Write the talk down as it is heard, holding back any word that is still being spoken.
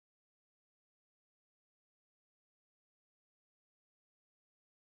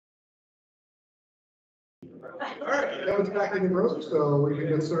right, Kevin's back in the room, so we can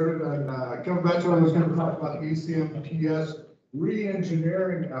get started on, Kevin Batchelder is going to talk about the ECMPS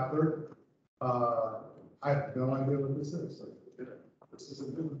re-engineering effort. I have no idea what this is. So this is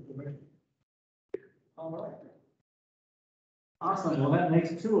a new information. All right. Awesome. Well, that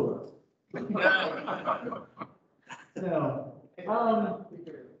makes two of us.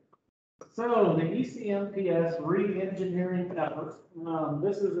 So the ECMPS re-engineering effort.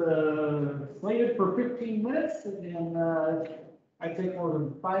 This is slated for 15 minutes, and I take more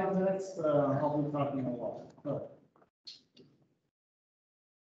than 5 minutes. I'll be talking a lot.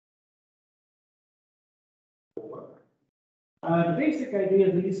 The basic idea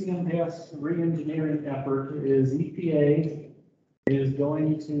of the ECMPS re-engineering effort is EPA is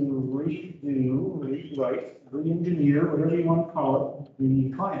going to rewrite, re-engineer, whatever you want to call it,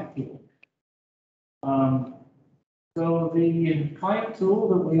 the client tool. So the client tool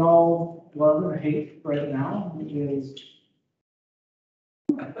that we all love and hate right now is,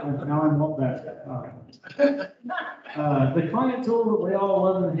 now I'm not that. All right. The client tool that we all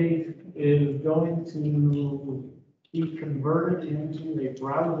love and hate is going to be converted into a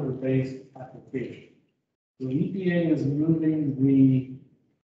browser-based application. So EPA is moving the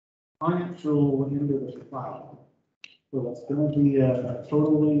client tool into the cloud. So it's going to be a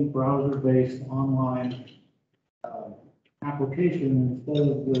totally browser-based online application instead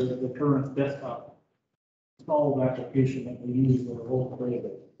of the current desktop installed application that we use for the whole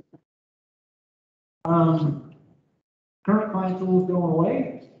database. Current client tool is going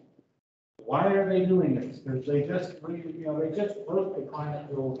away. Why are they doing this? Because they just wrote the client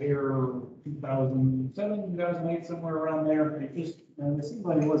tool here 2007, 2008, somewhere around there. It seems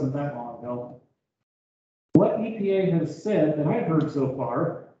like it wasn't that long ago. What EPA has said that I've heard so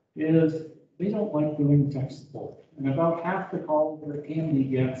far is they don't like doing tech support. And about half the calls that Candy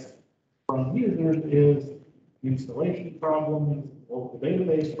gets from users is installation problems, local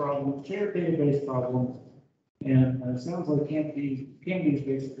database problems, shared database problems. And it sounds like Candy is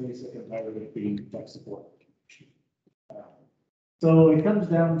basically sick and tired of being tech support. So it comes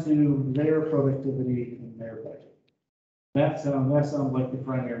down to their productivity and their budget. That sounds like the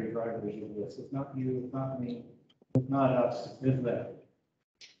primary drivers of this. It's not you, it's not me, it's not us, it's them.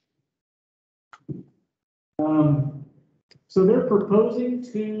 So they're proposing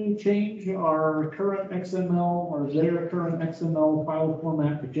to change our current XML or their current XML file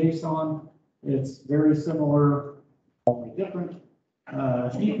format to JSON. It's very similar, only different.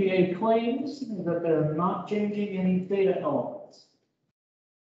 EPA claims that they're not changing any data elements.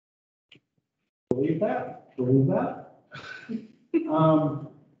 Believe that? Believe that?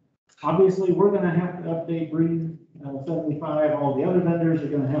 Obviously, we're going to have to update Green 75. All the other vendors are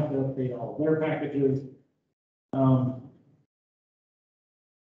going to have to update all of their packages.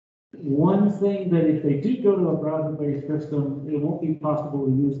 One thing that if they do go to a browser-based system, it won't be possible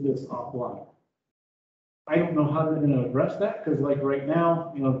to use this offline. I don't know how they're going to address that because, like right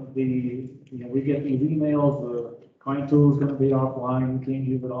now, we get these emails. The client tool is going to be offline. You can't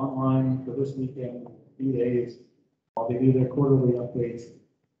use it online for this weekend, a few days, while they do their quarterly updates.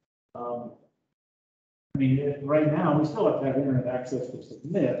 Right now we still have to have internet access to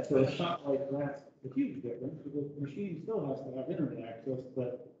submit, so it's not like that's a huge difference because the machine still has to have internet access,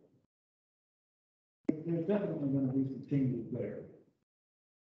 but there's definitely going to be some changes there.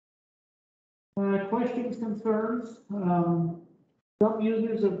 Questions, concerns? Some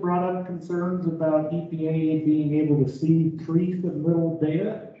users have brought up concerns about EPA being able to see pre-submittal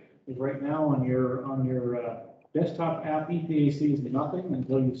data. Because right now on your desktop app, EPA sees nothing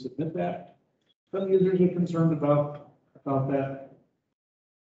until you submit that. Some users are concerned about that.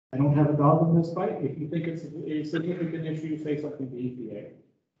 I don't have a dog in this fight. If you think it's a significant issue, say something to EPA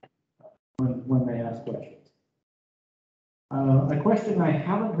when they ask questions. A question I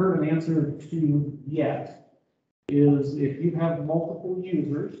haven't heard an answer to yet is if you have multiple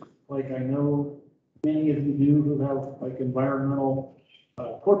users, like I know many of you do who have like environmental,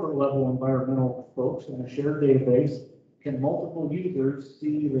 corporate level environmental folks in a shared database, can multiple users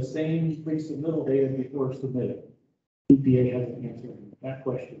see the same pre-submittal data before submitting? EPA hasn't answered that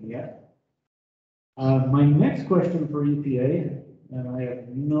question yet. My next question for EPA, and I have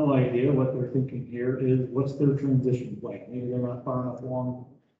no idea what they're thinking here, is what's their transition plan? Maybe they're not far enough along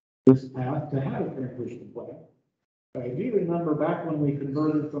this path to have a transition plan. I do remember back when we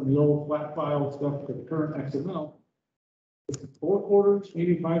converted from the old flat file stuff to the current XML, 4 quarters,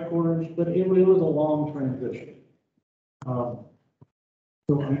 maybe 5 quarters, but it was a long transition. So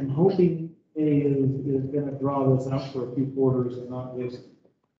I'm hoping A is going to draw this out for a few quarters and not just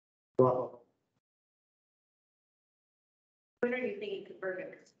drop. When are you thinking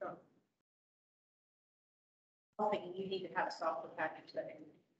converting from? thinking you need to have a software package that.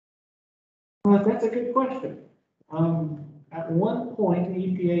 That's a good question. At one point, the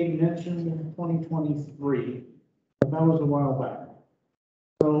EPA mentioned 2023, but that was a while back.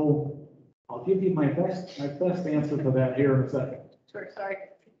 So I'll give you my best answer for that here in a second. Sure, sorry.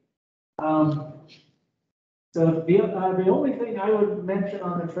 So the only thing I would mention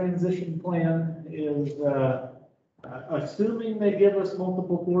on the transition plan is, assuming they give us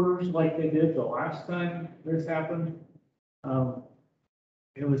multiple quarters like they did the last time this happened,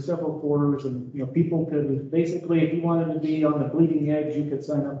 it was several quarters, and, people could, basically, if you wanted to be on the bleeding edge, you could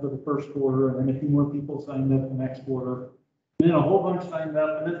sign up for the first quarter, and then a few more people signed up the next quarter, and then a whole bunch signed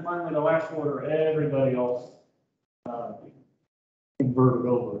up, and then finally the last quarter, everybody else converted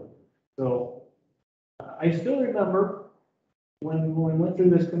over. So I still remember when we went through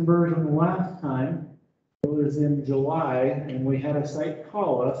this conversion the last time, it was in July, and we had a site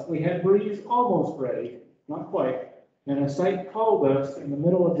call us. We had Breeze almost ready, not quite. And a site called us in the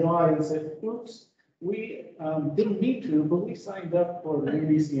middle of July and said, oops, we didn't need to, but we signed up for the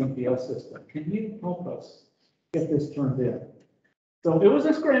new ECMPS system. Can you help us get this turned in? So it was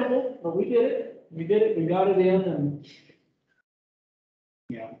a scramble, but we did it. We got it in, and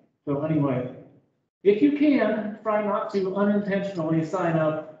yeah. So anyway, if you can, try not to unintentionally sign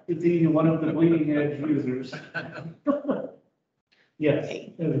up to be one of the bleeding edge users. Yes,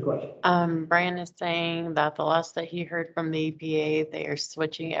 there's a question. Brian is saying that the last that he heard from the EPA, they are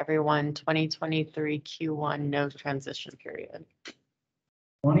switching everyone 2023 Q1, no transition period.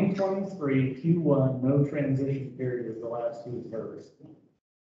 2023 Q1, no transition period is the last two heard.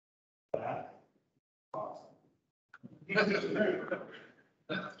 That, awesome.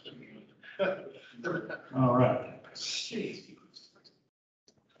 All right.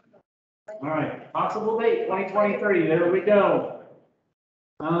 All right, possible date, 2023, there we go.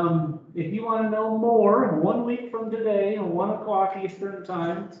 If you want to know more, 1 week from today, at 1 o'clock Eastern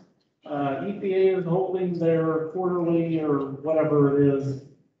time, EPA is holding their quarterly or whatever it is.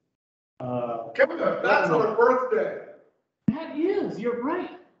 Kevin, that's our birthday. That is, you're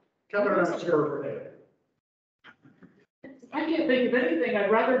right. Kevin, That is that's a your birthday. I can't think of anything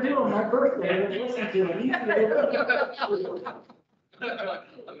I'd rather do on my birthday than listen to an EPA.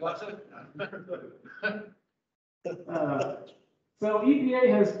 So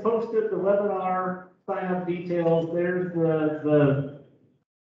EPA has posted the webinar sign-up details. There's the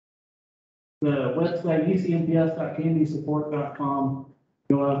website, ecmps.candysupport.com.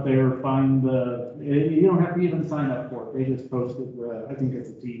 Go out there, find you don't have to even sign up for it. They just posted I think it's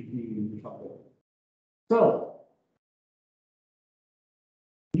a TP or something. So,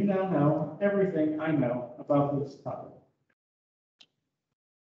 you now know everything I know about this topic.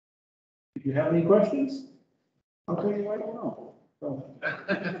 If you have any questions, I'll tell you right now. So,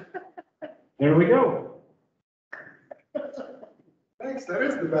 there we go. Thanks, that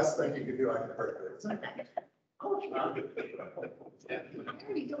is the best thing you can do on your birthday.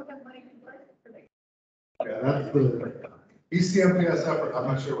 isn't it? Yeah, that's the ECMPS effort. I'm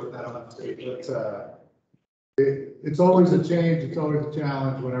not sure what that amounts to, but it's always a change. It's always a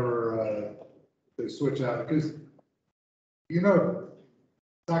challenge whenever they switch out, because it's not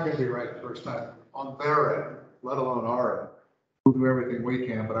going to be right the first time on their end, let alone our end. We'll do everything we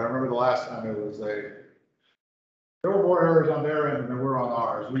can, but I remember the last time it was there were more errors on their end than there were on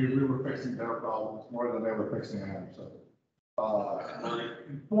ours. We were fixing their problems more than they were fixing ours. So,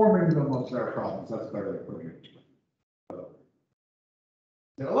 informing them of their problems, that's better for me. So,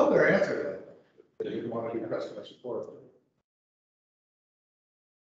 I love their answer that they didn't want to do customer support.